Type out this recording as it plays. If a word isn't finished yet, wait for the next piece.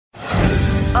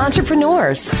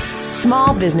entrepreneurs,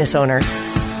 small business owners,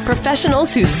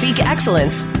 professionals who seek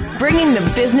excellence, bringing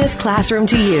the business classroom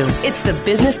to you. It's the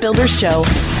Business Builders Show.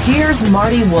 Here's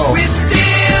Marty Wolf. We still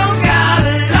got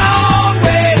a long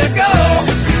way to go.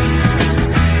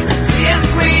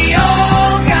 Yes, we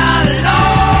all got a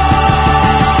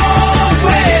long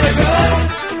way to go.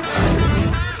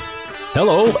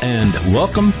 Hello, and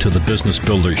welcome to the Business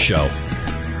Builders Show.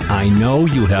 I know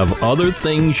you have other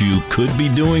things you could be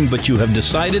doing, but you have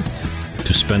decided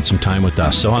to spend some time with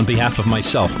us. So on behalf of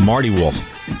myself, Marty Wolf,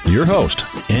 your host,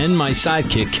 and my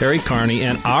sidekick, Carrie Carney,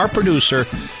 and our producer,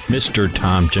 Mr.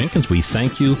 Tom Jenkins, we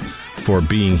thank you for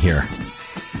being here.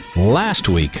 Last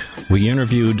week, we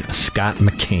interviewed Scott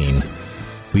McCain.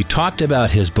 We talked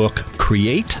about his book,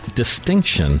 Create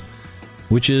Distinction,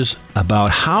 which is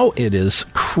about how it is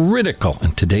critical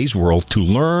in today's world to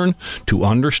learn to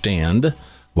understand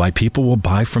why people will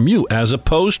buy from you as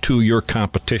opposed to your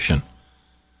competition.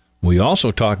 We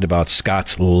also talked about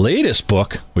Scott's latest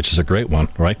book, which is a great one,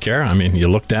 right, Kara? I mean, you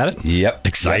looked at it? Yep.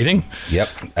 Exciting? Yep.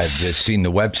 I've just seen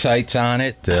the websites on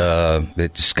it.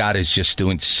 Scott is just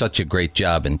doing such a great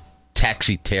job, and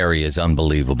Taxi Terry is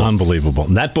unbelievable. Unbelievable.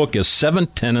 And that book is 7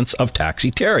 Tenets of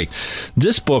Taxi Terry.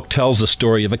 This book tells the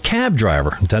story of a cab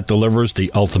driver that delivers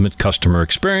the ultimate customer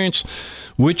experience,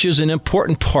 which is an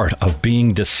important part of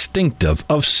being distinctive,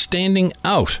 of standing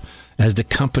out as the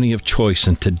company of choice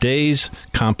in today's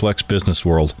complex business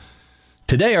world.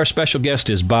 Today, our special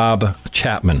guest is Bob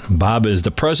Chapman. Bob is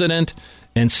the president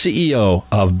and CEO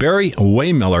of Berry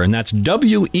Weihmiller, and that's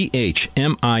Wehmiller.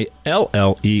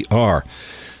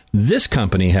 This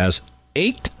company has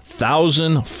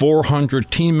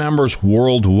 8,400 team members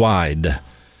worldwide.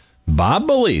 Bob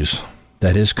believes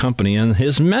that his company and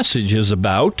his message is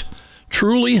about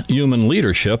truly human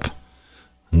leadership.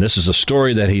 And this is a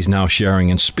story that he's now sharing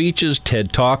in speeches,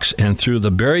 TED Talks, and through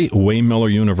the Berry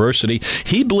Weihmiller University.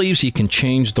 He believes he can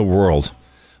change the world.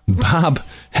 Bob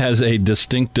has a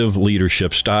distinctive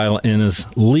leadership style and is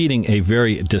leading a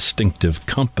very distinctive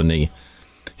company.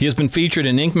 He has been featured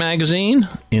in Inc. magazine,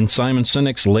 in Simon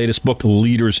Sinek's latest book,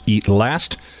 Leaders Eat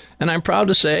Last, and I'm proud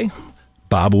to say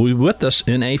Bob will be with us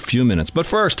in a few minutes. But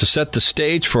first, to set the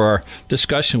stage for our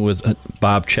discussion with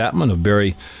Bob Chapman of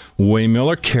Berry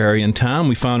Weihmiller, Carrie, and Tom,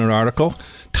 we found an article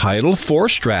titled 4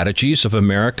 Strategies of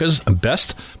America's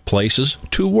Best Places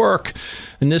to Work.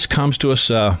 And this comes to us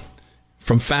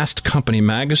from Fast Company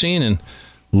magazine, and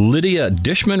Lydia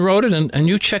Dishman wrote it, and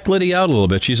you check Lydia out a little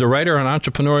bit. She's a writer on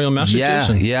entrepreneurial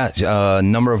messages. Yeah. A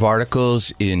number of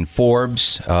articles in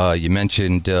Forbes. You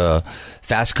mentioned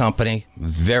Fast Company,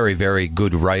 very, very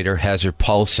good writer, has her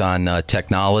pulse on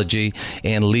technology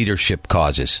and leadership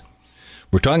causes.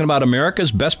 We're talking about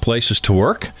America's best places to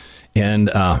work, and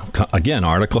again,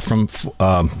 article from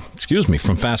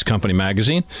Fast Company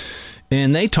magazine.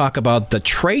 And they talk about the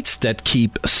traits that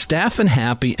keep staffing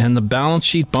happy and the balance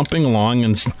sheet bumping along,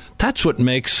 and that's what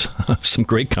makes some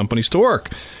great companies to work.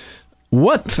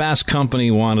 What Fast Company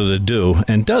wanted to do,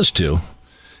 and does do,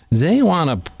 they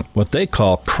want to, what they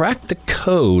call, crack the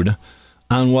code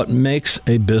on what makes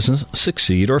a business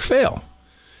succeed or fail.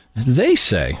 They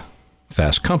say,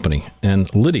 Fast Company,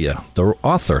 and Lydia, the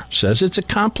author, says it's a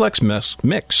complex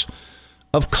mix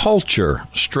of culture,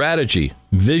 strategy,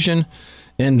 vision,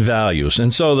 and values.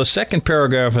 And so the second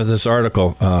paragraph of this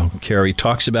article, Carrie,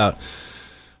 talks about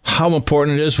how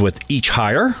important it is with each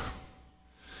hire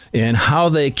and how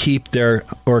they keep their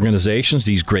organizations,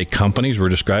 these great companies we're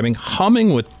describing,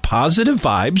 humming with positive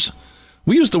vibes.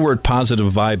 We use the word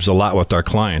positive vibes a lot with our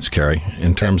clients, Carrie,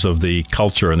 in terms of the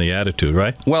culture and the attitude,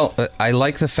 right? Well, I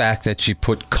like the fact that she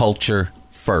put culture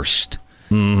first.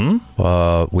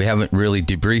 Mm-hmm. We haven't really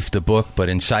debriefed the book, but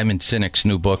in Simon Sinek's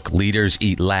new book, Leaders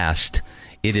Eat Last,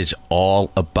 it is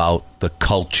all about the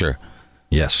culture.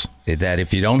 Yes. That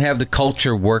if you don't have the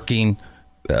culture working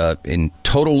in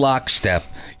total lockstep,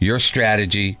 your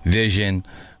strategy, vision,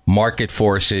 market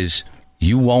forces,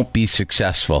 you won't be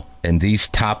successful. And these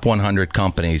top 100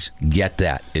 companies get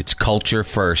that. It's culture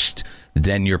first,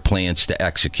 then your plans to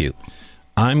execute.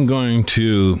 I'm going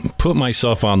to put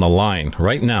myself on the line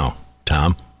right now,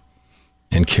 Tom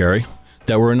and Carrie,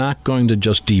 that we're not going to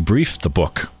just debrief the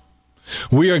book.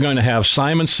 We are going to have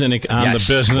Simon Sinek on the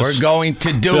Business We're going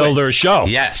to do Builder Show.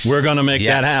 Yes. We're going to make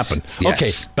that happen. Yes.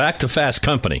 Okay, back to Fast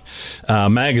Company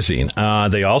magazine.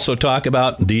 They also talk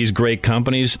about these great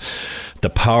companies, the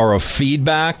power of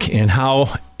feedback, and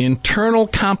how internal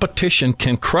competition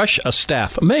can crush a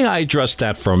staff. May I address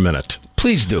that for a minute?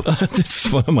 Please do. This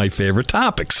is one of my favorite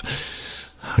topics.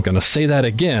 I'm going to say that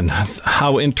again.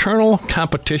 How internal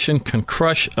competition can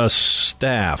crush a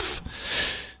staff.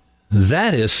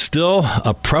 That is still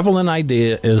a prevalent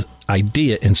idea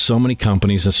idea in so many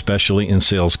companies, especially in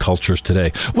sales cultures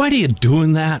today. Why are you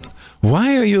doing that?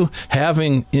 Why are you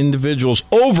having individuals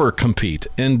overcompete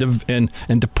and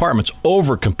departments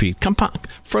overcompete?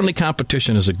 Friendly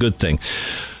competition is a good thing.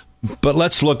 But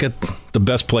let's look at the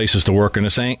best places to work and they're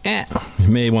saying, you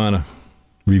may want to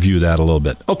review that a little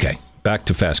bit. Okay, back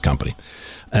to Fast Company.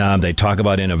 They talk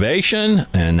about innovation,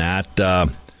 and that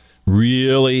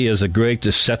really is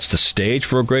sets the stage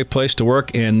for a great place to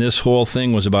work. And this whole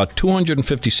thing was about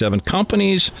 257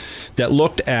 companies that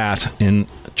looked at in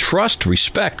trust,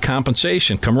 respect,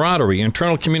 compensation, camaraderie,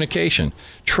 internal communication,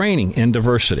 training, and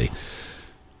diversity.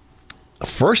 The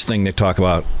first thing they talk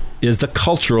about is the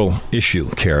cultural issue,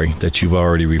 Carrie, that you've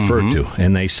already referred to.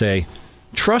 And they say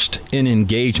trust and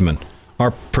engagement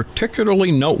are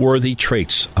particularly noteworthy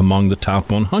traits among the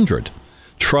top 100.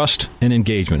 Trust and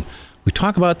engagement. We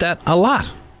talk about that a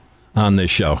lot on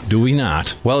this show, do we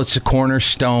not? Well, it's a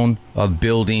cornerstone of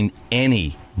building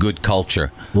any good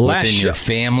culture within your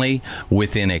family,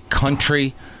 within a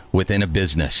country, within a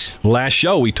business. Last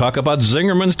show, we talk about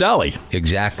Zingerman's Deli.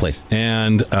 Exactly.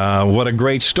 And what a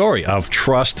great story of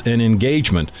trust and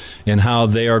engagement and how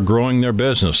they are growing their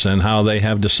business and how they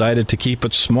have decided to keep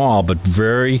it small but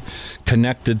very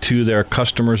connected to their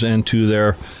customers and to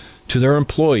their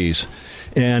employees.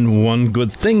 And one good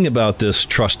thing about this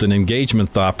trust and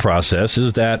engagement thought process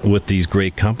is that with these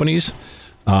great companies,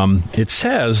 it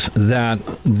says that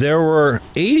there were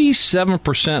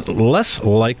 87% less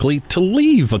likely to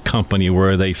leave a company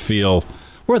where they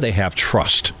have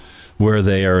trust, where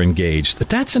they are engaged.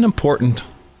 That's an important.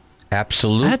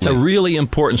 Absolutely. That's a really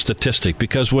important statistic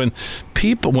because when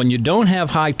you don't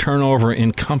have high turnover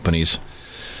in companies,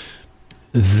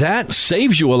 that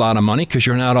saves you a lot of money because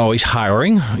you're not always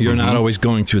hiring. You're not always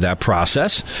going through that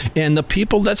process. And the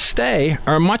people that stay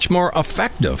are much more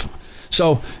effective.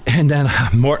 So, and then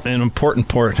an important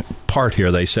part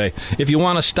here, they say, if you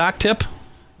want a stock tip,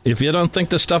 if you don't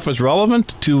think this stuff is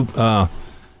relevant to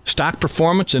stock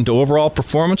performance and to overall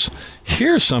performance,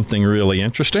 here's something really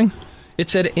interesting. It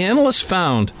said analysts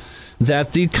found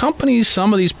that the companies,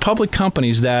 some of these public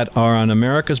companies that are on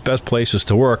America's Best Places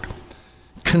to Work,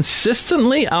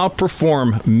 consistently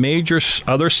outperform major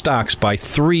other stocks by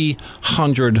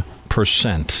 300%.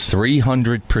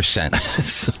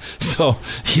 300%. So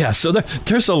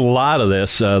there's a lot of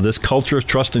this culture of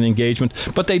trust and engagement,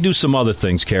 but they do some other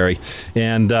things, Carrie.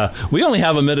 And we only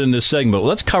have a minute in this segment.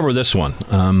 Let's cover this one.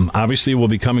 Obviously, we'll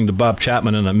be coming to Bob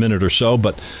Chapman in a minute or so,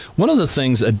 but one of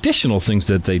the additional things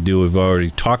that they do, we've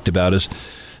already talked about, is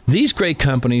these great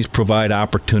companies provide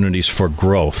opportunities for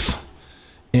growth.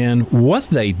 And what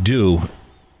they do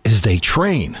is they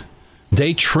train.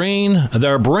 They train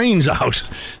their brains out.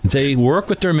 They work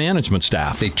with their management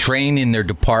staff. They train in their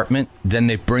department, then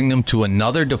they bring them to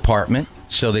another department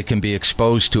so they can be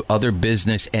exposed to other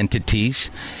business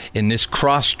entities. And this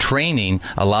cross-training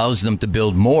allows them to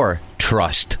build more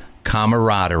trust,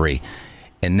 camaraderie.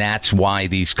 And that's why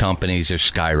these companies are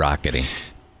skyrocketing.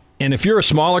 And if you're a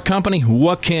smaller company,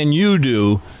 what can you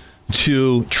do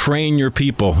to train your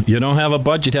people? You don't have a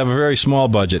budget, have a very small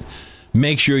budget.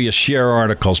 Make sure you share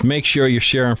articles. Make sure you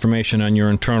share information on your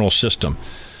internal system.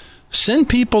 Send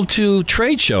people to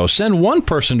trade shows. Send one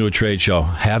person to a trade show.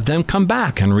 Have them come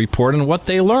back and report on what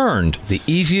they learned. The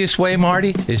easiest way,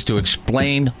 Marty, is to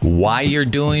explain why you're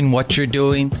doing what you're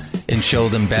doing and show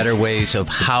them better ways of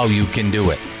how you can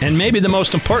do it. And maybe the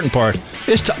most important part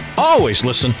is to always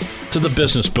listen to the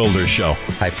Business Builders Show.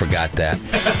 I forgot that.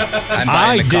 I'm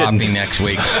buying the coffee next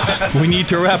week. We need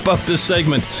to wrap up this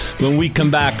segment. When we come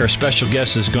back, our special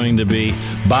guest is going to be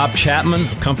Bob Chapman,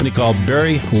 a company called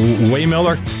Barry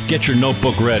Waymiller. Get your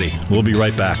notebook ready. We'll be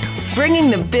right back. Bringing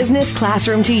the business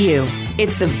classroom to you.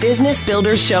 It's the Business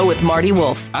Builders Show with Marty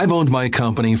Wolf. I've owned my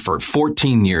company for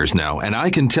 14 years now, and I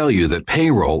can tell you that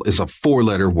payroll is a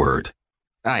 4-letter word.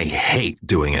 I hate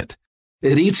doing it.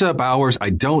 It eats up hours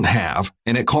I don't have,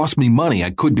 and it costs me money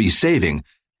I could be saving.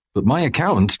 But my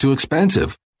accountant's too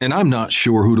expensive, and I'm not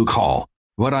sure who to call.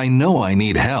 But I know I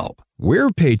need help. We're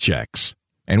Paychex,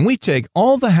 and we take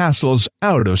all the hassles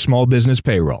out of small business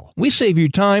payroll. We save you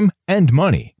time and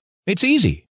money. It's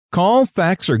easy. Call,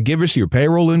 fax, or give us your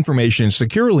payroll information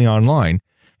securely online,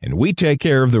 and we take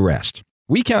care of the rest.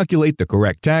 We calculate the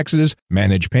correct taxes,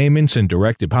 manage payments and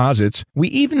direct deposits. We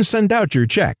even send out your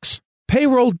checks.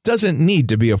 Payroll doesn't need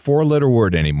to be a 4-letter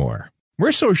word anymore.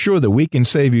 We're so sure that we can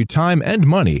save you time and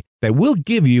money that we'll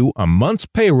give you a month's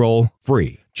payroll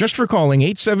free. Just for calling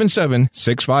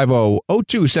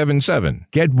 877-650-0277.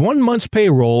 Get 1 month's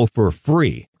payroll for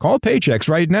free. Call Paychex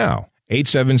right now.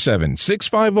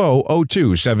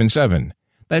 877-650-0277.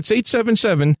 That's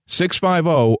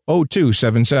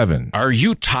 877-650-0277. Are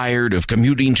you tired of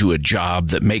commuting to a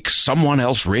job that makes someone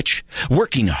else rich?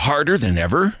 Working harder than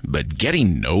ever, but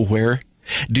getting nowhere?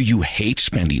 Do you hate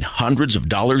spending hundreds of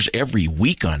dollars every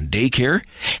week on daycare?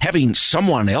 Having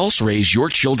someone else raise your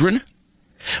children?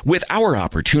 With our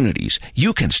opportunities,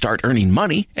 you can start earning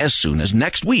money as soon as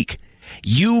next week.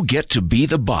 You get to be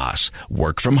the boss,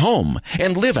 work from home,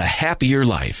 and live a happier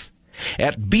life.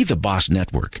 At Be the Boss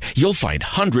Network, you'll find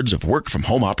hundreds of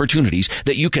work-from-home opportunities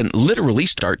that you can literally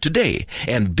start today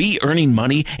and be earning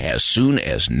money as soon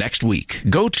as next week.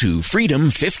 Go to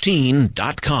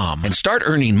freedom15.com and start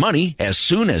earning money as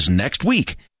soon as next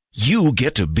week. You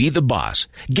get to be the boss.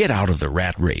 Get out of the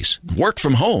rat race. Work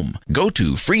from home. Go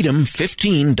to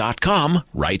freedom15.com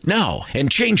right now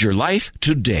and change your life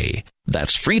today.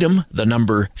 That's freedom, the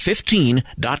number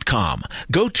 15.com.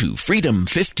 Go to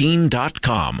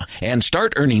freedom15.com and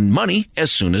start earning money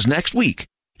as soon as next week.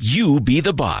 You be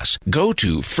the boss. Go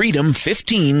to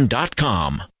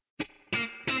freedom15.com.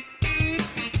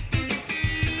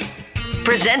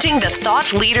 Presenting the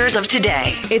thought leaders of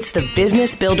today. It's the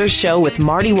Business Builders Show with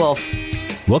Marty Wolf.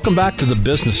 Welcome back to the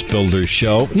Business Builders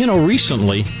Show. You know,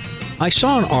 recently I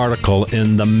saw an article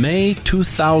in the May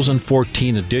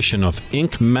 2014 edition of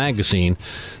Inc. magazine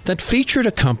that featured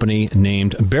a company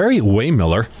named Barry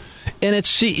Waymiller and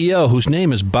its CEO, whose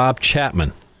name is Bob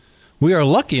Chapman. We are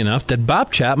lucky enough that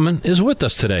Bob Chapman is with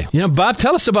us today. You know, Bob,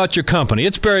 tell us about your company.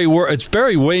 It's Barry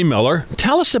Waymiller.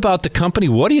 Tell us about the company.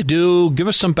 What do you do? Give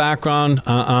us some background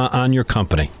on your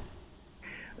company.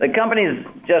 The company is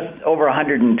just over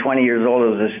 120 years old. It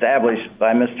was established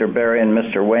by Mr. Barry and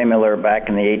Mr. Waymiller back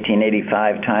in the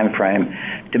 1885 timeframe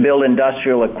to build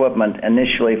industrial equipment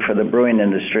initially for the brewing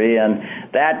industry. And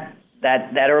that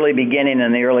early beginning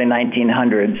in the early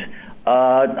 1900s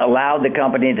allowed the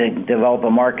company to develop a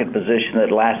market position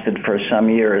that lasted for some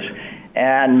years.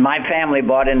 And my family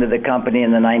bought into the company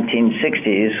in the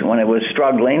 1960s when it was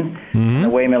struggling. Mm-hmm. The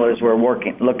Waymillers were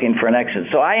looking for an exit.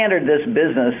 So I entered this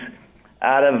business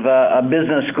out of a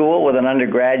business school with an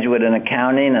undergraduate in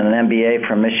accounting and an MBA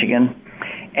from Michigan.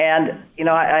 And, you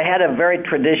know, I had a very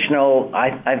traditional,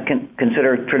 I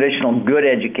consider traditional good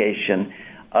education.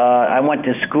 I went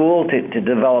to school to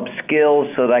develop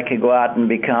skills so that I could go out and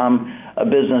become a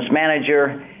business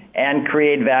manager and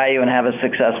create value and have a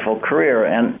successful career.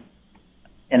 And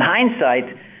in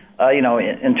hindsight,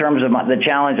 in terms of the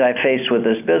challenge I faced with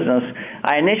this business,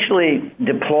 I initially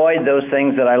deployed those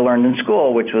things that I learned in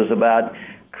school, which was about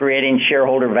creating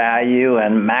shareholder value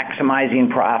and maximizing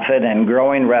profit and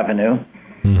growing revenue.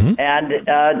 Mm-hmm. And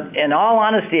in all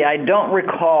honesty, I don't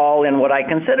recall in what I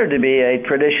consider to be a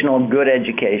traditional good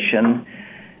education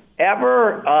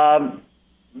ever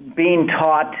being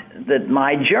taught that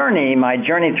my journey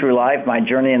through life, my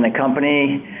journey in the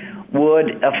company,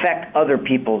 would affect other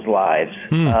people's lives.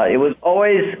 It was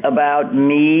always about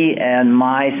me and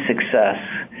my success.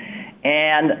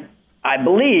 And I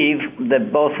believe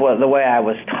that both the way I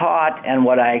was taught and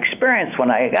what I experienced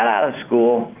when I got out of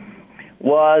school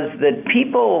was that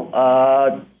people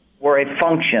were a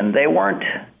function. They weren't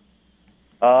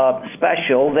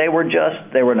special. They were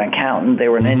an accountant, they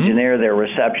were an engineer, they were a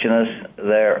receptionist,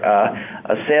 they're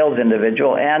a sales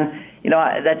individual. And,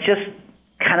 that's just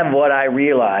kind of what I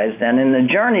realized. And in the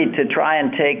journey to try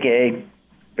and take a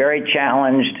very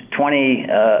challenged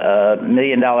 $20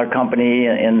 million company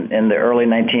in the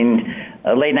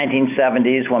late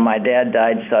 1970s when my dad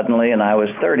died suddenly and I was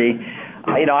 30,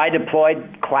 I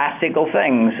deployed classical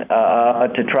things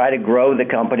to try to grow the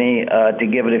company, to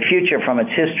give it a future from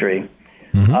its history.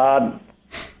 Mm-hmm.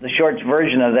 The short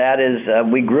version of that is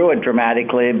we grew it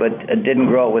dramatically, but didn't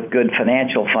grow it with good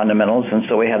financial fundamentals, and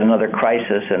so we had another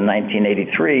crisis in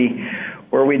 1983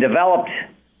 where we developed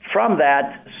from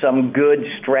that some good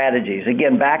strategies.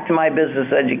 Again, back to my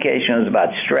business education, it was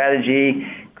about strategy,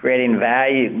 creating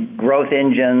value, growth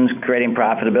engines, creating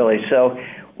profitability. So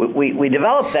we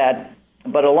developed that.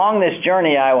 But along this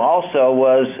journey, I also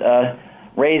was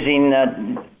raising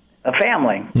a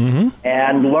family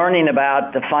and learning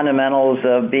about the fundamentals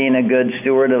of being a good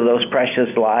steward of those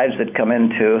precious lives that come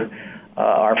into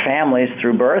our families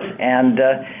through birth. And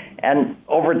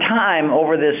over time,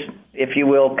 over this, if you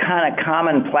will, kind of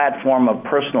common platform of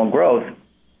personal growth,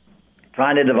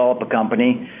 trying to develop a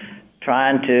company,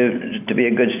 trying to be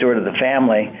a good steward of the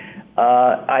family,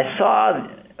 I saw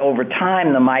over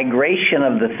time the migration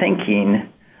of the thinking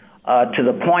to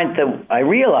the point that I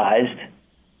realized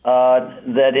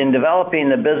that in developing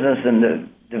the business and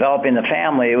developing the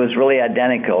family, it was really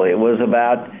identical. It was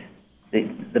about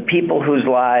the people whose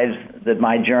lives that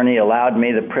my journey allowed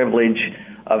me the privilege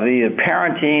of either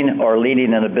parenting or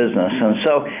leading in a business. And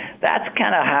so that's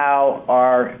kind of how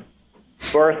our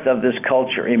birth of this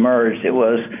culture emerged. It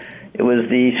was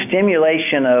the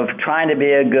stimulation of trying to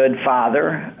be a good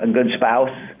father, a good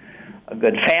spouse, a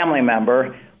good family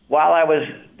member, while I was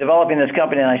developing this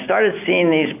company, and I started seeing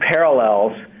these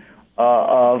parallels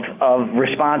of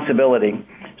responsibility.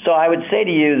 So I would say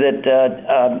to you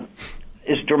that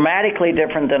it's dramatically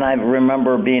different than I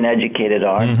remember being educated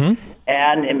on. Mm-hmm.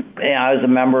 And I was a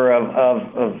member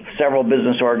of several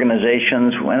business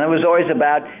organizations, and it was always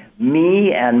about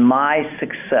me and my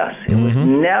success. It was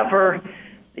never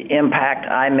the impact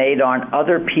I made on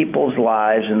other people's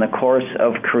lives in the course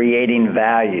of creating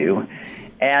value.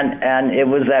 And it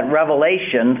was that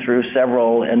revelation through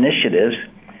several initiatives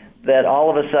that all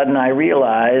of a sudden I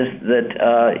realized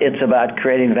that it's about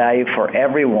creating value for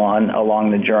everyone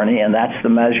along the journey, and that's the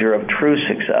measure of true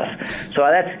success.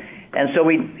 So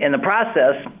we, in the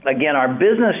process, again, our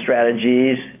business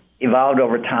strategies evolved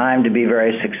over time to be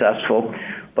very successful,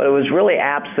 but it was really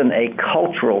absent a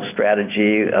cultural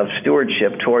strategy of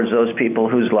stewardship towards those people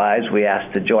whose lives we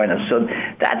asked to join us. So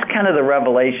that's kind of the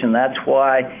revelation. That's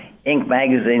why Inc.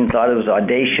 magazine thought it was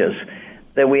audacious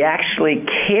that we actually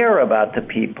care about the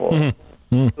people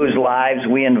whose lives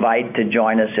we invite to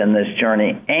join us in this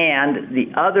journey. And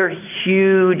the other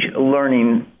huge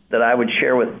learning that I would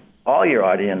share with all your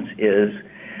audience is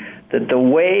that the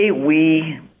way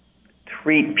we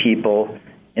treat people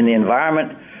in the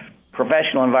environment,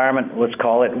 professional environment, let's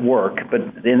call it work,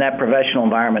 but in that professional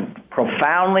environment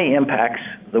profoundly impacts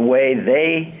the way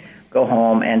they go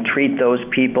home and treat those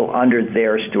people under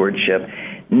their stewardship.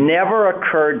 Never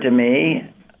occurred to me,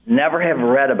 never have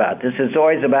read about this. It's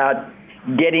always about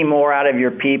getting more out of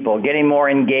your people, getting more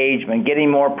engagement, getting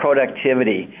more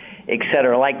productivity, et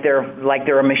cetera, like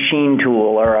they're a machine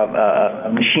tool or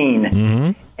a machine.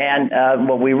 Mm-hmm. And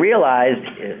what we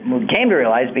came to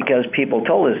realize because people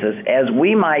told us this, as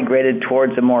we migrated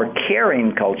towards a more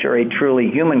caring culture, a truly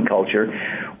human culture,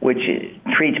 which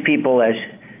treats people as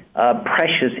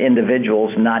precious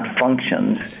individuals, not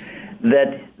functions,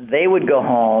 that they would go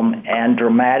home and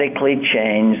dramatically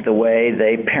change the way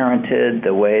they parented,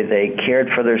 the way they cared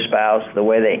for their spouse, the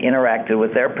way they interacted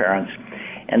with their parents.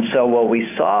 And so what we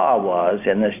saw was,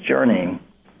 in this journey,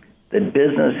 that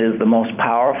business is the most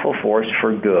powerful force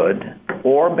for good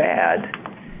or bad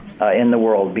in the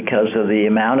world because of the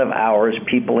amount of hours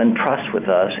people entrust with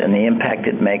us and the impact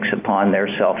it makes upon their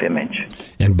self-image.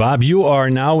 And Bob, you are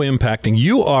now impacting.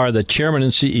 You are the chairman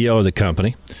and CEO of the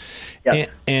company.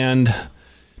 Yep. And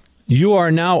you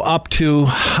are now up to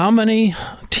how many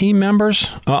team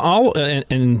members? All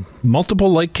in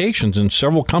multiple locations in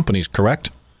several companies, correct?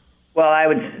 Well,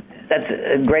 that's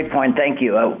a great point. Thank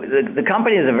you. The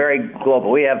company is a very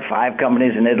global. We have 5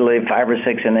 companies in Italy, 5 or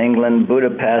 6 in England,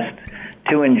 Budapest,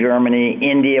 2 in Germany,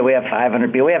 India. We have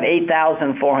 500 people. We have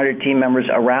 8,400 team members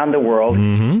around the world.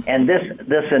 Mm-hmm. And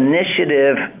this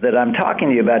initiative that I'm talking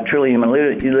to you about, Truly Human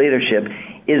Leadership,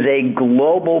 is a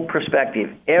global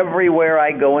perspective. Everywhere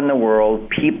I go in the world,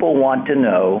 people want to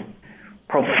know,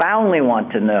 profoundly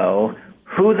want to know,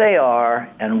 who they are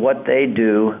and what they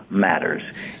do matters.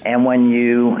 And when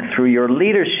you, through your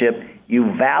leadership,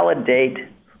 you validate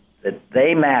that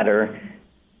they matter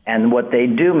and what they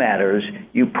do matters,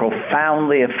 you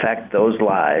profoundly affect those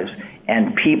lives.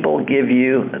 And people give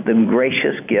you the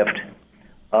gracious gift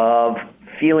of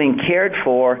feeling cared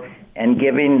for and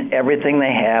giving everything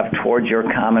they have towards your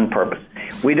common purpose.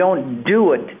 We don't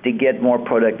do it to get more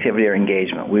productivity or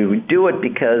engagement. We do it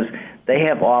because they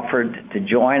have offered to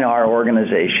join our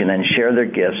organization and share their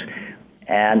gifts,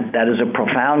 and that is a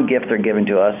profound gift they're giving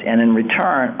to us. And in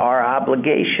return, our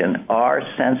obligation, our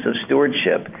sense of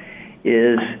stewardship,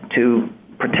 is to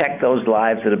protect those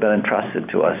lives that have been entrusted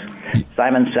to us.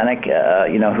 Simon Sinek,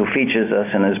 who features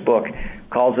us in his book,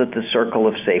 calls it the circle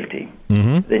of safety.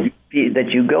 Mm-hmm. That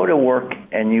you go to work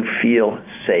and you feel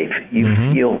safe, you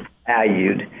feel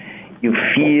valued, you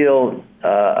feel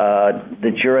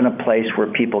that you're in a place where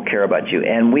people care about you.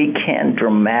 And we can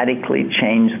dramatically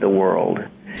change the world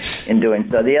in doing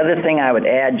so. The other thing I would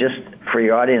add, just for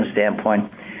your audience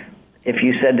standpoint, if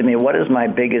you said to me, what is my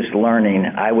biggest learning?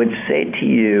 I would say to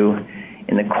you,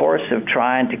 in the course of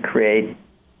trying to create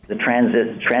the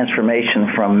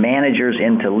transformation from managers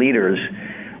into leaders,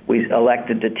 we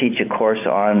elected to teach a course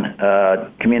on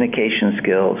communication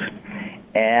skills.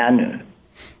 And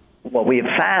what we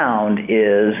have found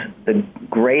is the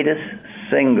greatest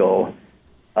single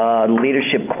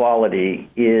leadership quality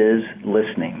is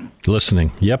listening.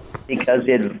 Listening, yep. Because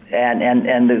and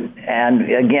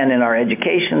again, in our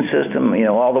education system,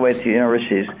 all the way through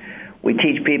universities, we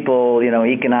teach people,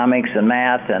 economics and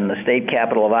math and the state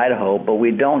capital of Idaho, but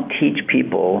we don't teach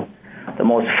people the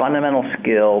most fundamental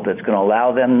skill that's going to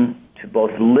allow them to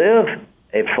both live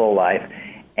a full life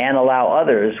and allow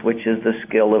others, which is the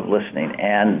skill of listening.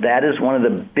 And that is one of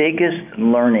the biggest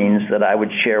learnings that I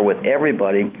would share with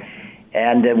everybody,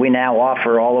 and we now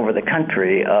offer all over the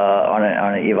country on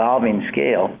an evolving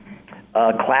scale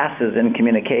classes in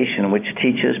communication, which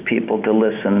teaches people to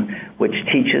listen, which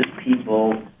teaches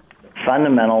people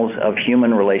fundamentals of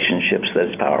human relationships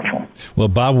that's powerful. Well,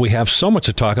 Bob, we have so much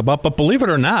to talk about, but believe it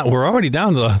or not, we're already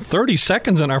down to 30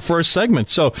 seconds in our first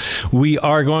segment. So we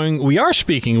are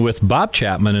speaking with Bob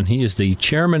Chapman, and he is the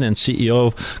chairman and CEO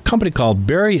of a company called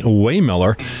Barry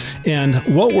Waymiller. And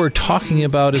what we're talking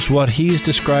about is what he's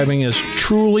describing as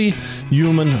truly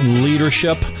human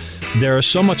leadership. There is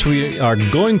so much we are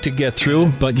going to get through,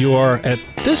 but you are at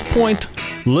this point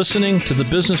listening to the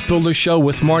Business Builder Show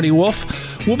with Marty Wolf.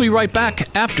 We'll be right back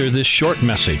after this short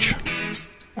message.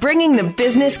 Bringing the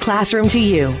business classroom to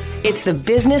you. It's the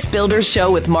Business Builder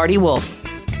Show with Marty Wolf.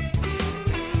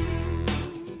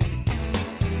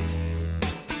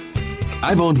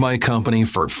 I've owned my company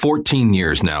for 14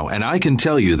 years now, and I can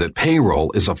tell you that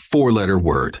payroll is a 4-letter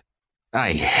word.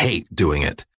 I hate doing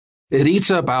it. It eats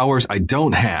up hours I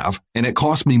don't have, and it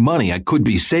costs me money I could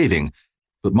be saving.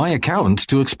 But my accountant's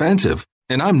too expensive,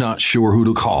 and I'm not sure who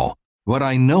to call. But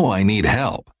I know I need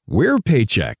help. We're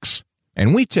Paychex,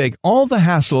 and we take all the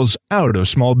hassles out of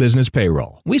small business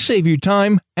payroll. We save you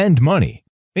time and money.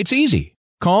 It's easy.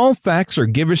 Call, fax, or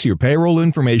give us your payroll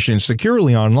information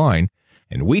securely online,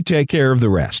 and we take care of the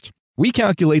rest. We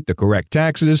calculate the correct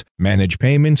taxes, manage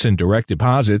payments and direct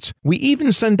deposits. We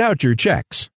even send out your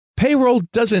checks. Payroll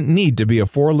doesn't need to be a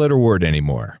 4-letter word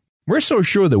anymore. We're so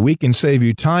sure that we can save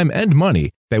you time and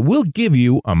money that we'll give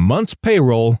you a month's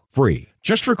payroll free.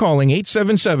 Just for calling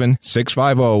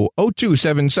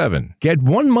 877-650-0277. Get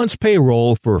 1 month's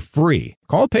payroll for free.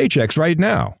 Call Paychex right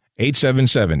now.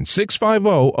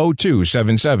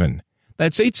 877-650-0277.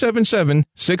 That's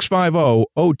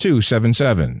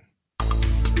 877-650-0277.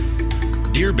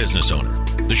 Dear business owner,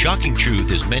 the shocking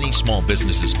truth is many small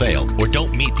businesses fail or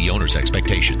don't meet the owner's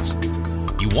expectations.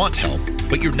 You want help,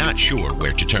 but you're not sure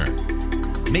where to turn.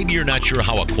 Maybe you're not sure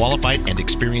how a qualified and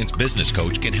experienced business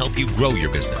coach can help you grow your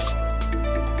business.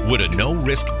 Would a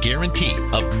no-risk guarantee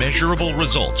of measurable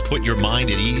results put your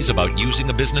mind at ease about using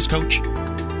a business coach?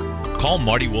 Call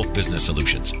Marty Wolf Business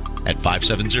Solutions at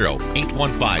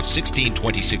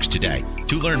 570-815-1626 today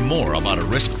to learn more about a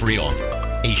risk-free offer.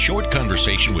 A short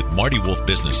conversation with Marty Wolf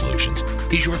Business Solutions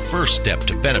is your first step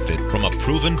to benefit from a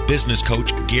proven business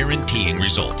coach guaranteeing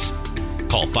results.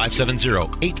 Call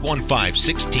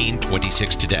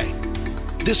 570-815-1626 today.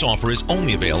 This offer is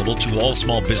only available to all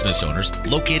small business owners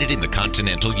located in the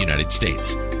continental United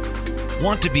States.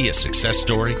 Want to be a success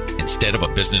story instead of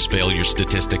a business failure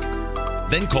statistic?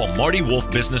 Then call Marty Wolf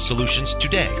Business Solutions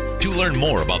today to learn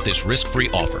more about this risk-free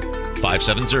offer.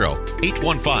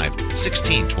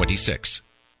 570-815-1626.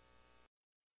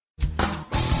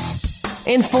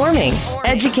 Informing,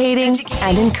 educating,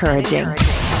 and encouraging.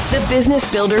 The Business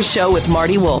Builder Show with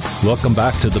Marty Wolf. Welcome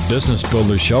back to the Business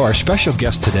Builder Show. Our special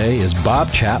guest today is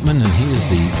Bob Chapman, and he is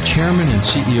the chairman and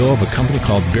CEO of a company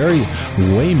called Barry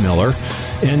Waymiller.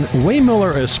 And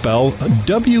Waymiller is spelled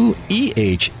Wehmiller.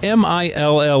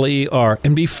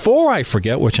 And before I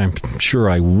forget, which I'm sure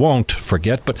I won't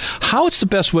forget, but how is the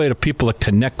best way to people to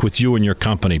connect with you and your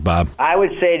company, Bob? I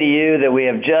would say to you that we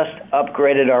have just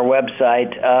upgraded our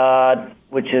website,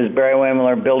 which is Barry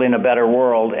Waymiller Building a Better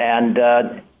World, and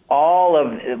all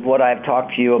of what I've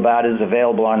talked to you about is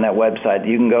available on that website.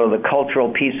 You can go to the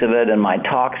cultural piece of it, and my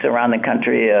talks around the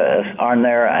country are on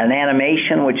there. An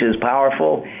animation, which is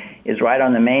powerful, is right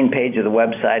on the main page of the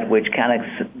website, which kind of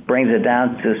brings it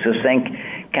down to succinct,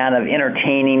 kind of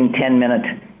entertaining 10-minute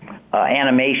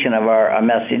animation of our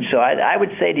message. So I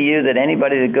would say to you that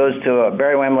anybody that goes to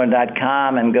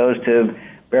BarryWaymiller.com and goes to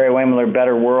Barry Waymiller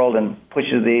Better World and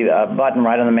pushes the button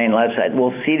right on the main website,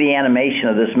 we'll see the animation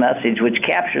of this message, which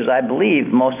captures, I believe,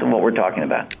 most of what we're talking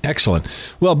about. Excellent.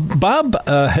 Well, Bob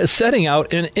is setting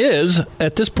out and is,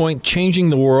 at this point, changing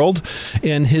the world,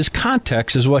 and his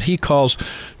context is what he calls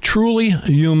truly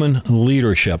human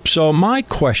leadership. So my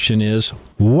question is,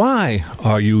 why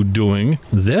are you doing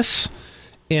this,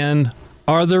 and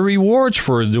are there rewards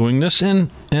for doing this, and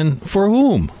for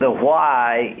whom? The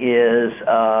why is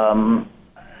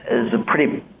a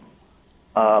pretty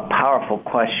powerful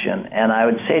question. And I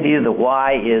would say to you the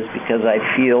why is because I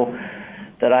feel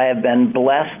that I have been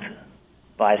blessed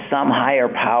by some higher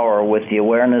power with the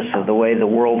awareness of the way the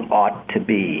world ought to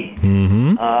be.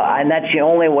 Mm-hmm. And that's the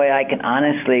only way I can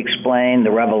honestly explain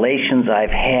the revelations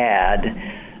I've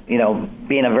had,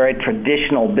 being a very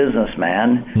traditional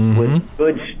businessman with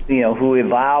good, who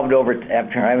evolved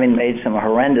after having made some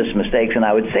horrendous mistakes. And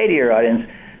I would say to your audience,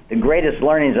 the greatest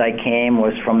learnings I came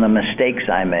was from the mistakes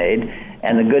I made.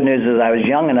 And the good news is I was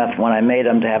young enough when I made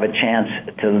them to have a chance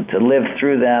to live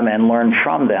through them and learn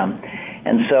from them.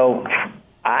 And so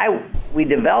we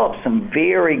developed some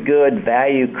very good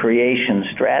value creation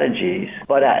strategies,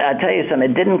 but I tell you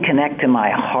something, it didn't connect to my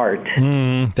heart.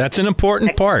 That's an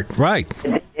important part, right?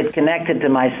 It connected to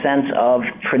my sense of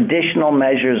traditional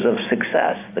measures of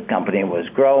success. The company was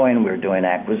growing, we were doing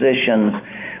acquisitions,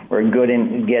 we're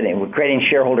creating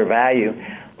shareholder value.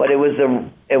 But it was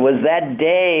that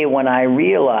day when I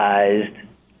realized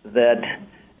that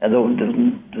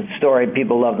the story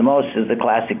people love the most is the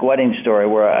classic wedding story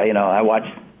where I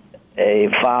watched a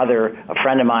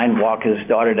friend of mine, walk his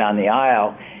daughter down the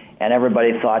aisle, and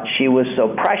everybody thought she was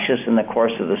so precious in the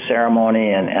course of the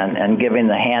ceremony and giving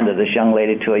the hand of this young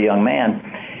lady to a young man.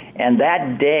 And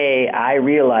that day, I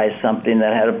realized something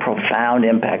that had a profound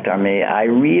impact on me. I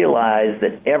realized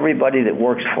that everybody that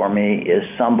works for me is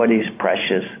somebody's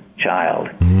precious child.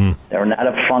 They're not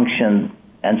a function.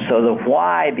 And so the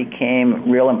why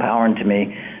became real empowering to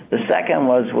me. The second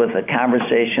was with a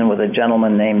conversation with a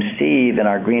gentleman named Steve in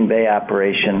our Green Bay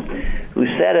operation, who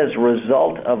said as a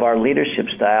result of our leadership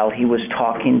style, he was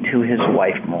talking to his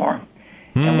wife more.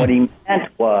 And what he meant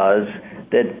was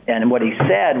that, and what he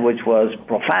said, which was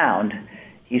profound,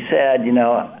 he said,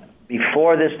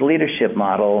 before this leadership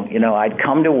model, I'd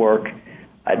come to work,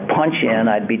 I'd punch in,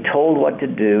 I'd be told what to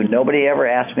do. Nobody ever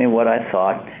asked me what I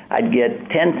thought. I'd get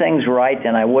 10 things right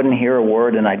and I wouldn't hear a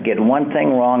word, and I'd get one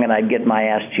thing wrong and I'd get my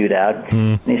ass chewed out.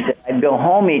 And he said, I'd go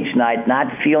home each night not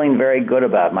feeling very good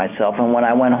about myself. And when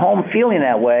I went home feeling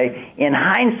that way, in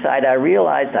hindsight, I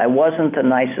realized I wasn't the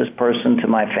nicest person to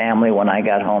my family when I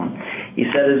got home. He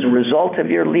said, as a result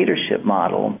of your leadership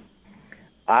model,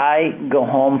 I go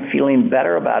home feeling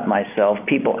better about myself.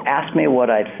 People ask me what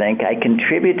I think. I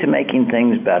contribute to making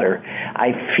things better.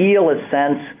 I feel a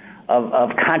sense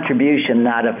of contribution,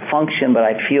 not a function, but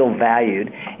I feel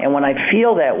valued. And when I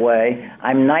feel that way,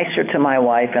 I'm nicer to my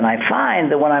wife, and I find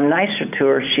that when I'm nicer to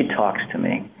her, she talks to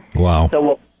me. Wow.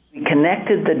 So we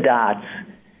connected the dots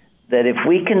that if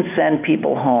we can send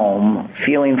people home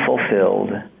feeling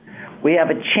fulfilled, we have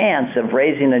a chance of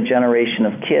raising a generation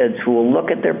of kids who will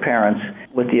look at their parents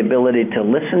with the ability to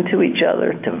listen to each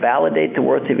other, to validate the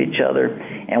worth of each other,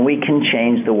 and we can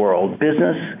change the world.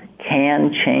 Business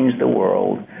can change the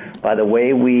world by the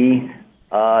way we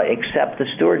accept the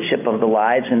stewardship of the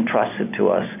lives entrusted to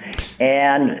us.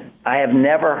 And I have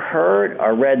never heard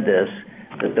or read this,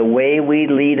 that the way we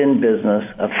lead in business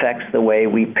affects the way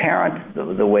we parent,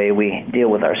 the way we deal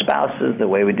with our spouses, the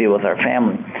way we deal with our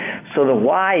family. So the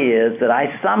why is that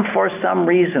I, for some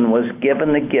reason, was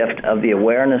given the gift of the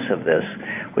awareness of this,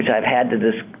 which I've had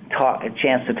a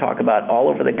chance to talk about all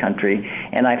over the country,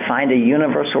 and I find a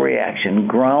universal reaction.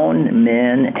 Grown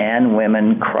men and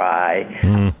women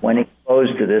cry when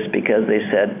exposed to this because they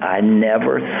said, I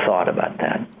never thought about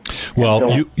that.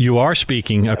 Well, you are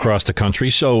speaking across the country,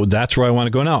 so that's where I want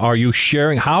to go now. How are you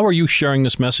sharing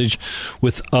this message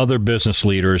with other business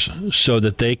leaders so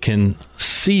that they can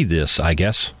see this, I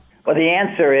guess? Well, the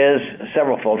answer is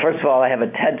severalfold. First of all, I have a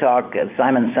TED Talk.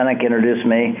 Simon Sinek introduced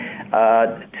me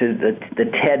to the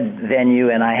TED venue,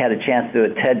 and I had a chance to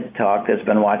do a TED Talk that's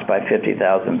been watched by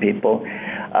 50,000 people.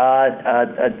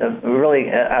 A really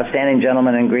outstanding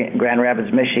gentleman in Grand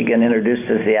Rapids, Michigan, introduced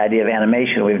us the idea of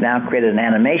animation. We've now created an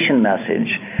animation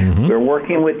message. We're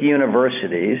working with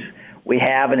universities. We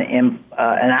have an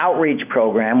outreach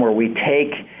program where we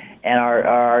take and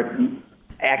are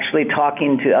actually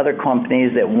talking to other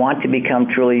companies that want to become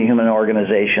truly human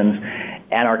organizations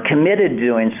and are committed to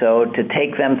doing so, to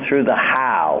take them through the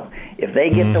how. If they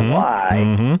get the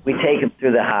why, we take them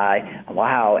through the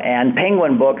how. And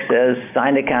Penguin Books has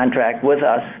signed a contract with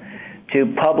us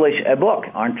to publish a book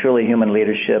on truly human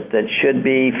leadership that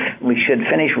we should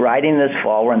finish writing this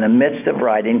fall. We're in the midst of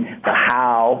writing the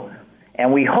how,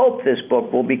 and we hope this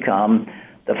book will become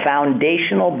the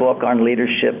foundational book on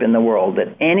leadership in the world,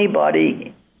 that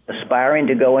anybody aspiring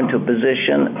to go into a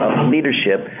position of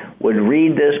leadership would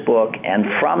read this book and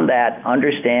from that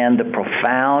understand the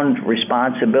profound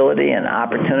responsibility and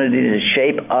opportunity to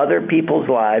shape other people's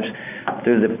lives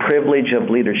through the privilege of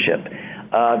leadership.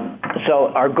 So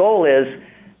our goal is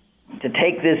to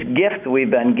take this gift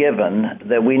we've been given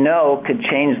that we know could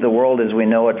change the world as we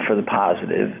know it for the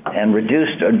positive and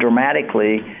reduce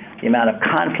dramatically the amount of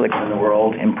conflict in the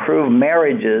world, improve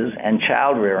marriages and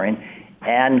child rearing,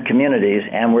 and communities,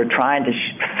 and we're trying to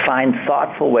find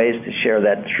thoughtful ways to share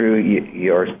that through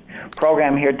your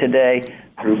program here today,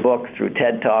 through book, through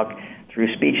TED Talk,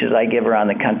 through speeches I give around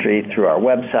the country, through our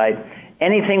website.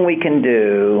 Anything we can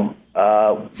do,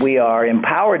 we are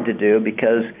empowered to do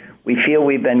because we feel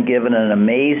we've been given an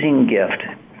amazing gift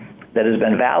that has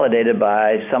been validated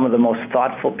by some of the most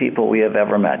thoughtful people we have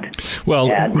ever met. Well,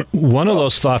 one of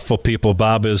those thoughtful people,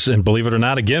 Bob, is, and believe it or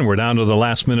not, again, we're down to the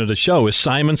last minute of the show, is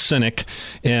Simon Sinek,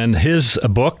 and his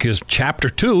book, his Chapter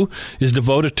 2, is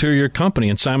devoted to your company,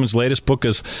 and Simon's latest book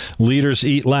is Leaders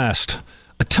Eat Last.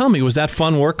 Tell me, was that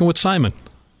fun working with Simon?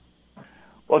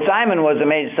 Well, Simon was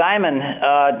amazing. Simon,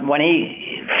 when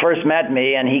he first met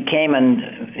me, and he came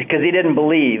because he didn't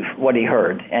believe what he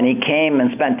heard, and he came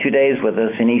and spent 2 days with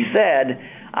us, and he said,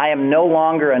 I am no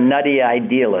longer a nutty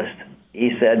idealist.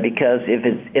 He said, because if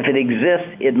it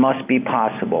exists, it must be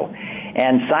possible.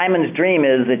 And Simon's dream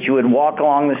is that you would walk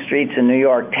along the streets in New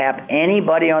York, tap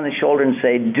anybody on the shoulder and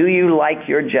say, do you like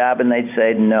your job? And they'd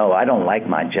say, no, I don't like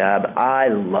my job. I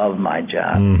love my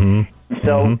job. Mm-hmm.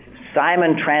 So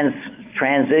Simon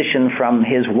transitioned from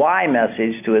his why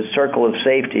message to his circle of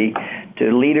safety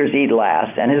to Leaders Eat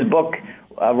Last. And his book,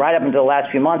 right up until the last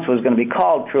few months, was going to be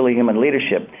called Truly Human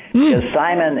Leadership. Because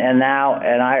Simon and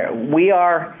I, we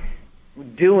are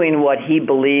doing what he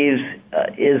believes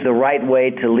is the right way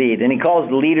to lead. And he calls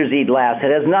Leaders Eat Last.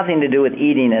 It has nothing to do with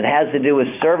eating. It has to do with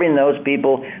serving those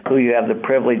people who you have the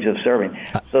privilege of serving.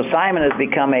 So Simon has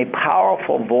become a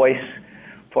powerful voice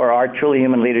for our Truly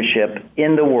Human Leadership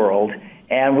in the world.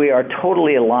 And we are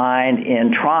totally aligned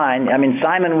in trying. I mean,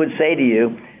 Simon would say to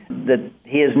you that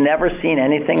he has never seen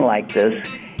anything like this,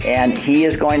 and he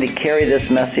is going to carry this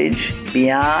message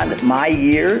beyond my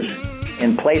years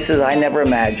in places I never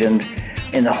imagined,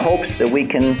 in the hopes that we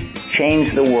can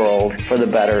change the world for the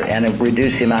better and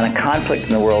reduce the amount of conflict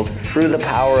in the world through the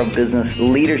power of business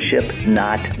leadership,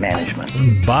 not management.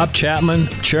 Bob Chapman,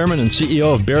 Chairman and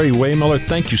CEO of Barry Waymiller,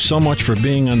 thank you so much for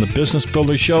being on the Business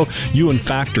Builder Show. You, in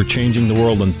fact, are changing the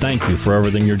world, and thank you for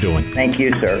everything you're doing. Thank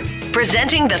you, sir.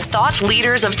 Presenting the thought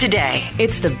leaders of today.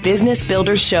 It's the Business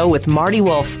Builder Show with Marty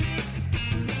Wolf.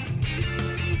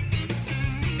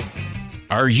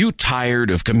 Are you tired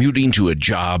of commuting to a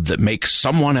job that makes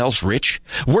someone else rich?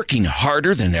 Working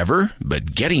harder than ever,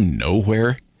 but getting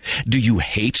nowhere? Do you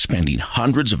hate spending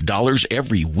hundreds of dollars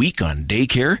every week on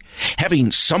daycare?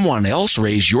 Having someone else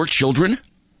raise your children?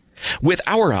 With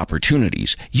our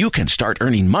opportunities, you can start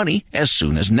earning money as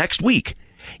soon as next week.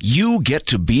 You get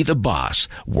to be the boss,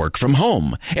 work from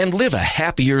home, and live a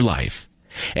happier life.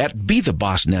 At Be the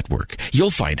Boss Network,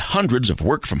 you'll find hundreds of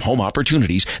work-from-home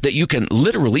opportunities that you can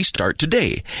literally start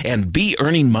today and be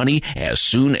earning money as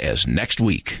soon as next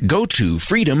week. Go to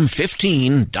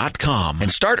freedom15.com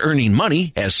and start earning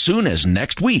money as soon as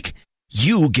next week.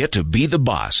 You get to be the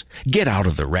boss. Get out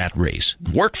of the rat race.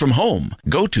 Work from home.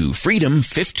 Go to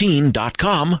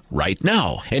freedom15.com right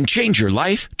now and change your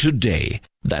life today.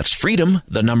 That's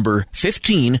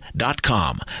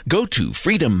freedom15.com. Go to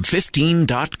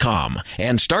freedom15.com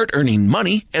and start earning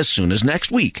money as soon as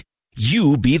next week.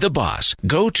 You be the boss.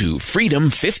 Go to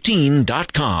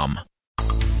freedom15.com.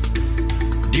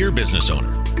 Dear business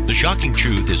owner, the shocking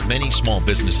truth is many small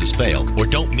businesses fail or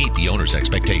don't meet the owner's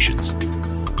expectations.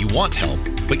 You want help,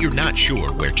 but you're not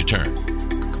sure where to turn.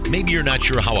 Maybe you're not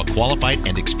sure how a qualified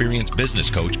and experienced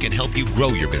business coach can help you grow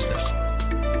your business.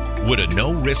 Would a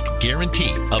no-risk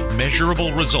guarantee of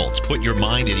measurable results put your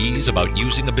mind at ease about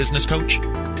using a business coach?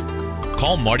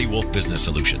 Call Marty Wolf Business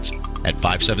Solutions at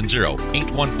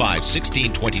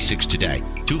 570-815-1626 today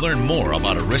to learn more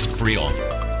about a risk-free offer.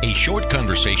 A short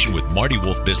conversation with Marty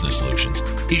Wolf Business Solutions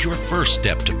is your first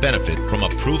step to benefit from a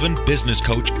proven business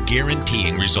coach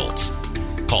guaranteeing results.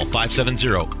 Call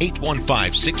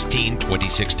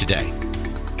 570-815-1626 today.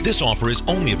 This offer is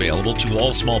only available to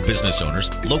all small business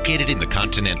owners located in the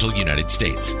continental United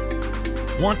States.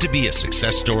 Want to be a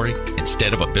success story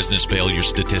instead of a business failure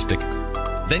statistic?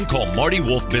 Then call Marty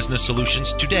Wolf Business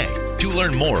Solutions today to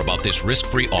learn more about this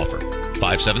risk-free offer.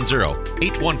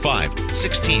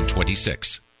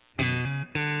 570-815-1626.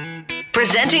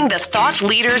 Presenting the thought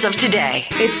leaders of today.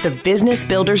 It's the Business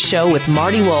Builder Show with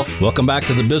Marty Wolf. Welcome back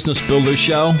to the Business Builder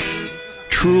Show.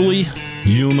 Truly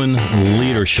Human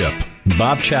Leadership.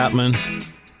 Bob Chapman,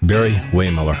 Barry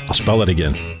Waymiller. I'll spell it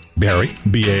again. Barry,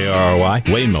 B-A-R-R-Y,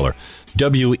 Waymiller,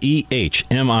 W-E-H-M-I-L-L-E-R.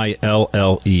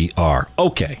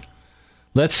 Okay,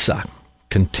 let's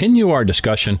continue our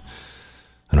discussion.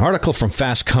 An article from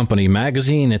Fast Company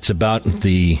magazine. It's about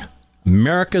the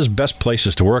America's best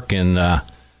places to work, and Lisa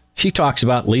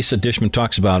Dishman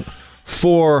talks about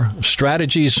 4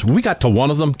 strategies. We got to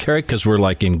one of them, Kerry, because we're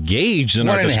like engaged in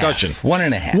our discussion.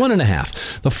 1.5.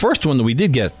 1.5. The first one that we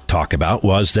did talk about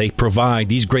was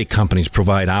these great companies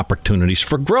provide opportunities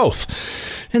for growth.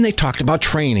 And they talked about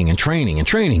training and training and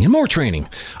training and more training.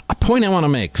 A point I want to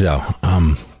make, though,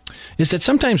 is that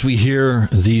sometimes we hear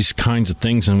these kinds of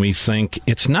things and we think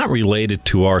it's not related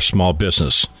to our small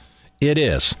business. It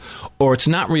is. Or it's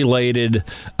not related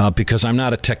because I'm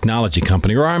not a technology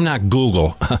company or I'm not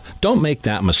Google. Don't make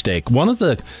that mistake. One of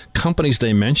the companies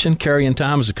they mentioned, Carrie and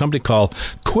Tom, is a company called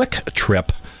Quick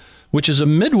Trip, which is a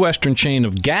Midwestern chain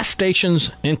of gas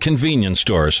stations and convenience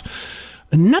stores.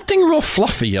 Nothing real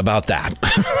fluffy about that.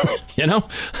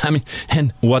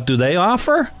 And what do they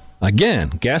offer? Again,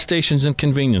 gas stations and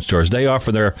convenience stores, they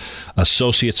offer their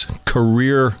associates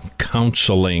career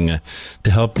counseling to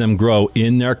help them grow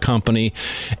in their company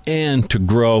and to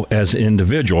grow as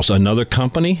individuals. Another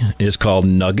company is called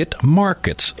Nugget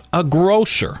Markets, a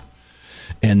grocer,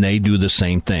 and they do the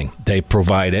same thing. They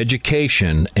provide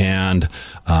education and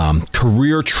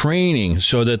career training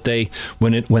so that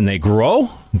when they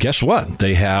grow, guess what?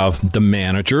 They have the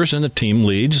managers and the team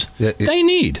leads they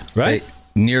need, right?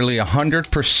 Nearly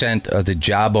 100% of the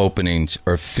job openings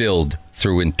are filled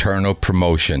through internal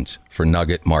promotions for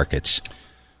Nugget Markets.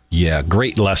 Yeah,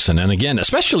 great lesson. And again,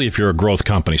 especially if you're a growth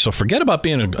company. So forget about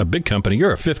being a big company.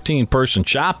 You're a 15-person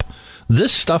shop.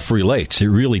 This stuff relates. It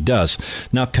really does.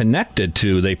 Now, connected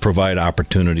to they provide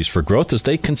opportunities for growth as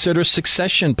they consider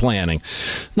succession planning.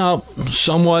 Now,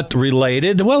 somewhat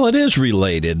related. Well, it is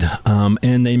related.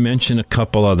 And they mention a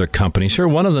couple other companies here.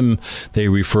 One of them they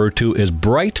refer to is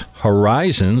Bright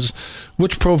Horizons,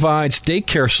 which provides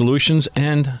daycare solutions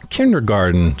and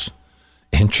kindergartens.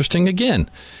 Interesting again.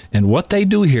 And what they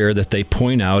do here that they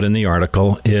point out in the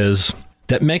article is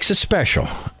that makes it special.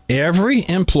 Every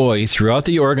employee throughout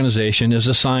the organization is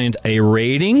assigned a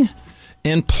rating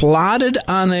and plotted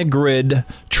on a grid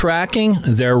tracking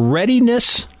their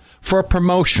readiness for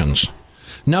promotions.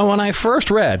 Now, when I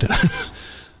first read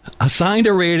assigned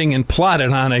a rating and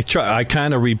plotted on a chart, I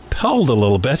kind of repelled a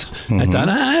little bit. I thought,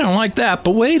 I don't like that.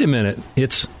 But wait a minute.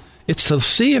 It's to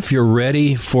see if you're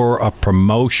ready for a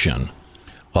promotion.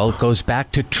 Well, it goes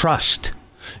back to trust.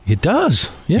 It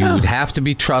does. Yeah. You would have to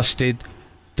be trusted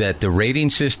that the rating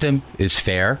system is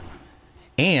fair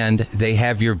and they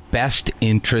have your best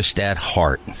interest at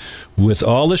heart. With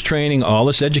all this training, all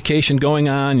this education going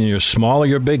on in your small or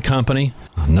your big company,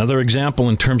 another example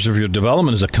in terms of your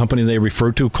development is a company they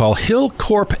refer to called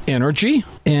Hillcorp Energy.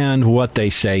 And what they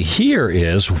say here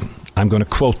is, I'm going to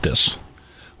quote this,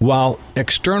 while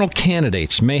external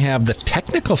candidates may have the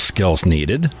technical skills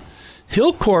needed,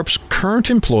 Hillcorp's current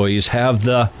employees have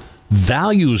the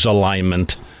values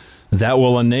alignment that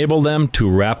will enable them to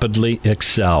rapidly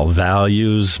excel.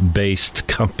 Values-based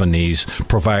companies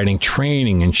providing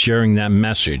training and sharing that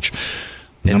message.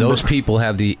 And those people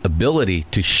have the ability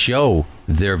to show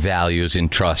their values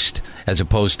and trust as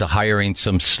opposed to hiring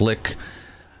some slick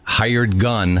hired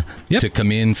gun to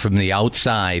come in from the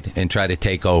outside and try to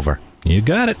take over. You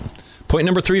got it. Point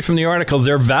number 3 from the article,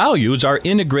 their values are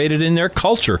integrated in their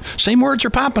culture. Same words are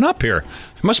popping up here.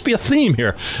 There must be a theme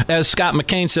here. As Scott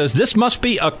McCain says, this must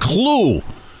be a clue.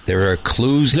 There are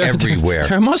clues everywhere.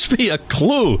 There must be a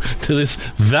clue to this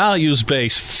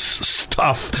values-based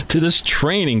stuff, to this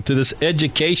training, to this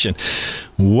education.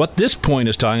 What this point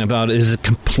is talking about is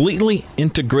completely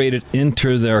integrated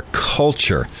into their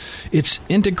culture. It's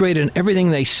integrated in everything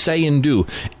they say and do.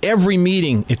 Every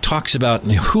meeting, it talks about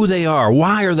who they are,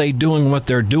 why are they doing what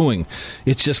they're doing.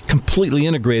 It's just completely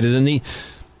integrated. And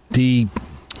the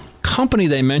company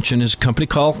they mention is a company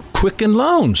called Quicken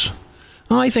Loans.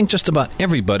 Well, I think just about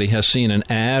everybody has seen an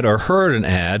ad or heard an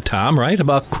ad, Tom, right,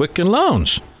 about Quicken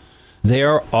Loans. They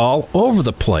are all over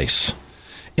the place.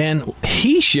 And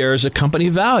he shares a company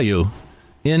value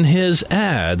in his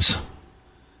ads.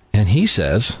 And he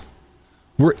says,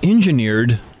 we're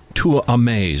engineered to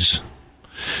amaze.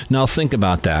 Now, think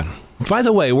about that. By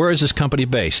the way, where is this company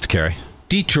based, Kerry?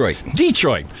 Detroit.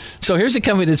 So here's a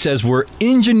company that says we're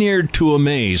engineered to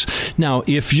amaze. Now,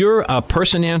 if you're a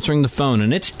person answering the phone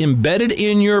and it's embedded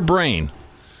in your brain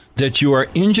that you are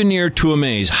engineered to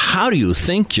amaze, how do you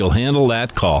think you'll handle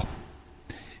that call?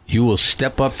 You will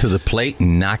step up to the plate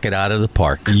and knock it out of the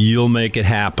park. You'll make it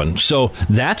happen. So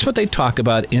that's what they talk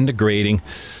about, integrating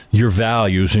your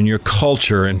values and your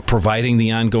culture and providing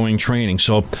the ongoing training.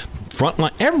 So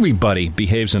frontline, everybody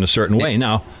behaves in a certain way.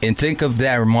 Now, and think of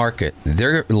their market.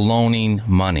 They're loaning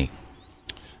money.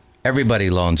 Everybody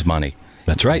loans money.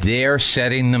 That's right. They're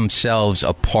setting themselves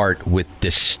apart with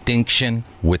distinction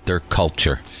with their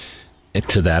culture.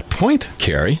 to that point,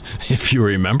 Carrie, if you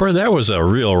remember, there was a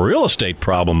real estate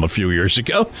problem a few years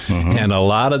ago, and a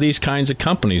lot of these kinds of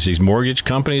companies, these mortgage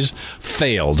companies,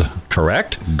 failed,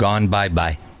 correct? Gone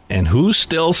bye-bye. And who's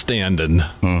still standing?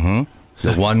 The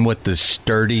one with the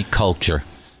sturdy culture.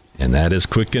 And that is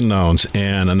Quicken Loans.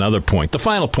 And another point, the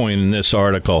final point in this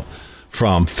article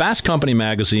from Fast Company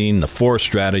Magazine, the 4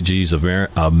 strategies of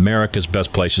America's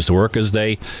best places to work, is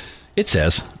it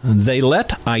says, they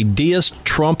let ideas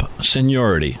trump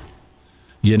seniority.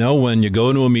 You know, when you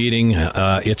go to a meeting,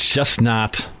 it's just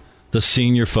not the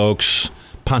senior folks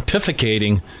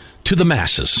pontificating to the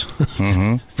masses,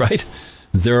 right?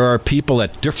 There are people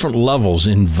at different levels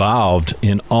involved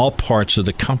in all parts of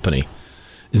the company.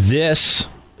 This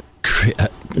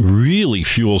really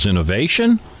fuels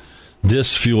innovation.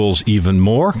 This fuels even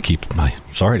more.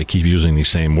 Sorry to keep using these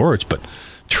same words, but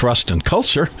trust and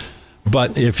culture.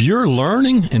 But if you're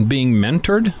learning and being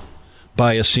mentored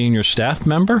by a senior staff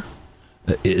member,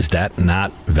 is that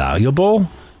not valuable?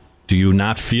 Do you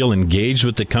not feel engaged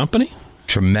with the company?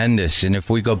 Tremendous. And if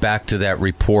we go back to that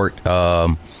report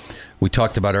we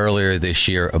talked about earlier this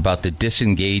year about the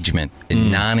disengagement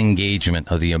and non-engagement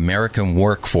of the American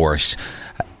workforce,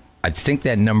 I think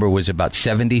that number was about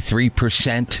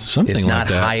 73%, something if not like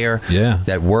that. higher,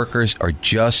 that workers are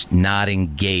just not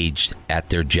engaged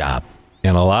at their job.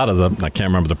 And a lot of them, I can't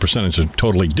remember the percentage, are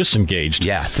totally disengaged.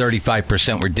 Yeah,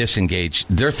 35% were disengaged.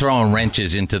 They're throwing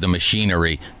wrenches into the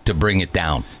machinery to bring it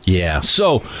down. Yeah,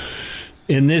 so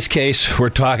in this case, we're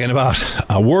talking about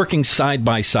working side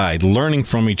by side, learning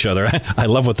from each other. I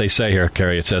love what they say here,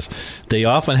 Carrie. It says, they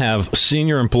often have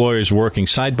senior employees working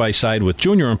side by side with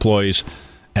junior employees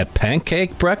at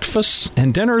pancake breakfasts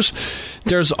and dinners.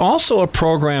 There's also a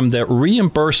program that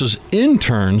reimburses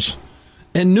interns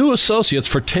and new associates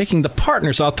for taking the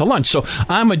partners out to lunch. So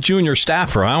I'm a junior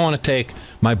staffer. I want to take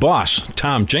my boss,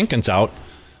 Tom Jenkins, out.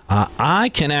 I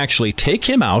can actually take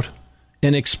him out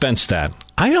and expense that.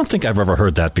 I don't think I've ever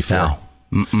heard that before. No.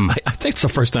 I think it's the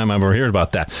first time I've ever heard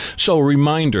about that. So,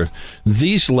 reminder,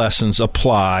 these lessons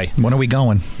apply. When are we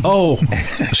going? Oh,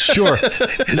 sure.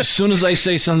 As soon as I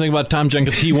say something about Tom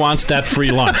Jenkins, he wants that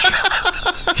free lunch.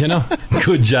 You know?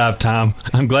 Good job, Tom.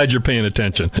 I'm glad you're paying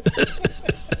attention.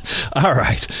 All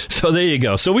right. So there you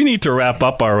go. So we need to wrap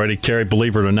up already, Carrie,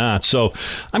 believe it or not. So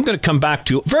I'm going to come back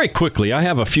to, very quickly, I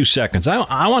have a few seconds.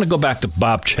 I want to go back to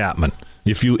Bob Chapman,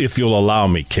 if you'll allow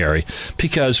me, Carrie,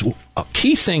 because a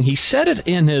key thing, he said it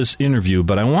in his interview,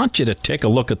 but I want you to take a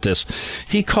look at this.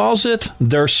 He calls it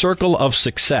their circle of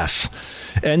success.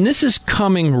 And this is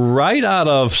coming right out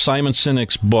of Simon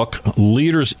Sinek's book,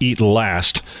 Leaders Eat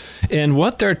Last. And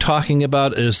what they're talking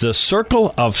about is the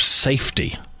circle of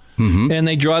safety. And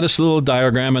they draw this little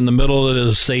diagram. In the middle of it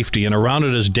is safety, and around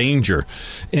it is danger.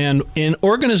 And in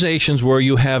organizations where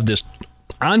you have this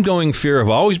ongoing fear of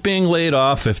always being laid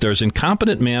off, if there's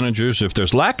incompetent managers, if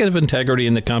there's lack of integrity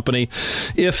in the company,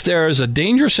 if there's a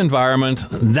dangerous environment,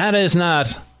 that is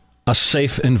not a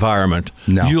safe environment.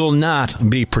 No. You'll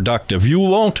not be productive. You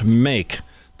won't make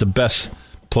the best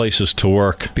places to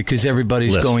work. Because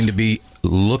everybody's going to be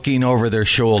looking over their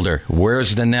shoulder.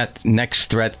 Where's the next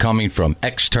threat coming from?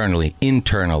 Externally,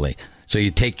 internally. So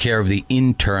you take care of the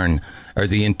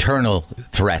internal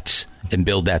threats and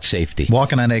build that safety.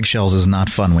 Walking on eggshells is not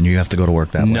fun when you have to go to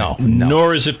work that way. No.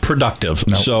 Nor is it productive.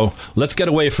 Nope. So let's get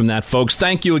away from that, folks.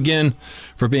 Thank you again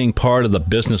for being part of the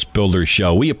Business Builders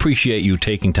Show. We appreciate you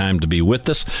taking time to be with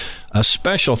us. A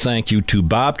special thank you to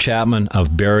Bob Chapman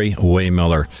of Barry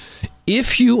Waymiller.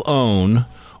 If you own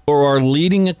or are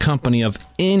leading a company of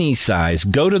any size,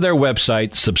 go to their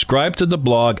website, subscribe to the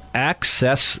blog,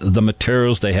 access the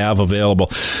materials they have available.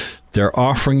 They're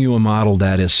offering you a model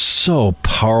that is so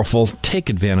powerful. Take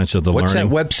advantage of the What's learning.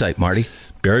 that website, Marty?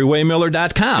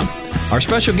 BarryWaymiller.com. Our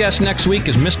special guest next week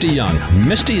is Misty Young.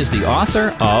 Misty is the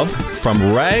author of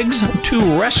From Rags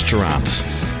to Restaurants.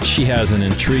 She has an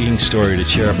intriguing story to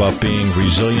share about being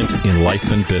resilient in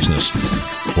life and business.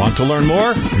 Want to learn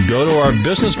more? Go to our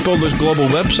Business Builders Global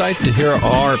website to hear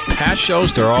our past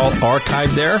shows. They're all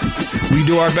archived there. We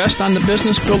do our best on the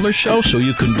Business Builders Show, so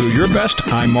you can do your best.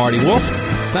 I'm Marty Wolf.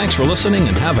 Thanks for listening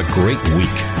and have a great week.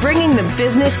 Bringing the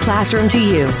business classroom to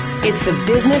you. It's the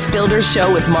Business Builders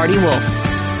Show with Marty Wolf.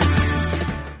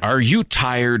 Are you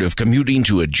tired of commuting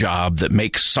to a job that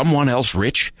makes someone else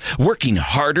rich? Working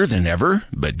harder than ever,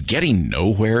 but getting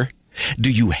nowhere? Do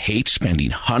you hate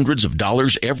spending hundreds of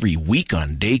dollars every week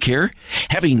on daycare?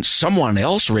 Having someone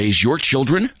else raise your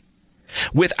children?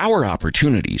 With our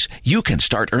opportunities, you can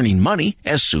start earning money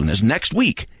as soon as next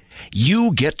week.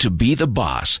 You get to be the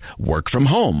boss, work from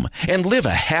home, and live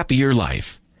a happier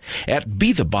life. At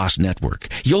Be the Boss Network,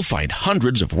 you'll find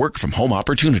hundreds of work-from-home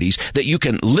opportunities that you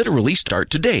can literally start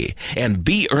today and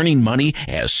be earning money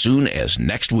as soon as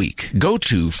next week. Go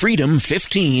to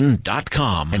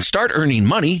freedom15.com and start earning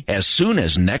money as soon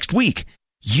as next week.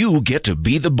 You get to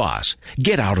be the boss.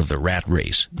 Get out of the rat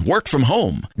race. Work from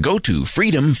home. Go to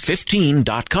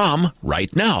freedom15.com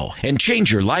right now and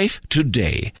change your life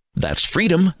today. That's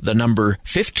freedom, the number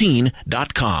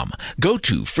 15.com. Go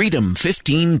to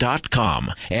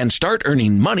freedom15.com and start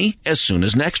earning money as soon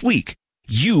as next week.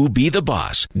 You be the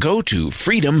boss. Go to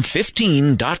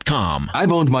freedom15.com.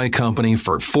 I've owned my company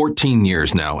for 14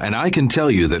 years now, and I can tell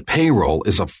you that payroll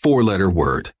is a 4-letter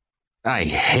word. I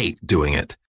hate doing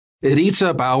it. It eats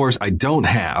up hours I don't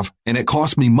have, and it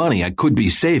costs me money I could be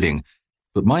saving.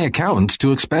 But my accountant's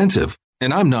too expensive,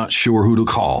 and I'm not sure who to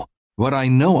call. But I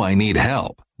know I need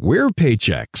help. We're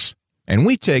Paychex, and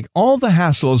we take all the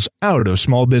hassles out of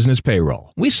small business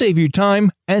payroll. We save you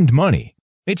time and money.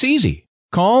 It's easy.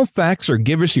 Call, fax, or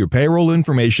give us your payroll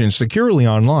information securely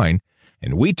online,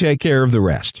 and we take care of the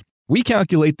rest. We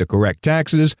calculate the correct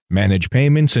taxes, manage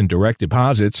payments and direct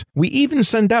deposits. We even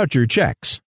send out your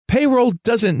checks. Payroll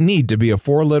doesn't need to be a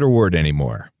 4-letter word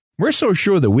anymore. We're so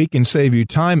sure that we can save you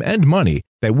time and money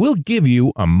that we'll give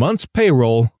you a month's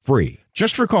payroll free.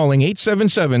 Just for calling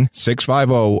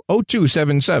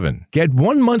 877-650-0277. Get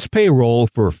 1 month's payroll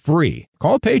for free.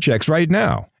 Call Paychex right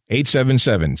now.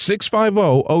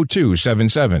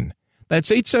 877-650-0277. That's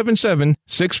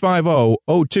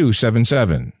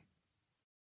 877-650-0277.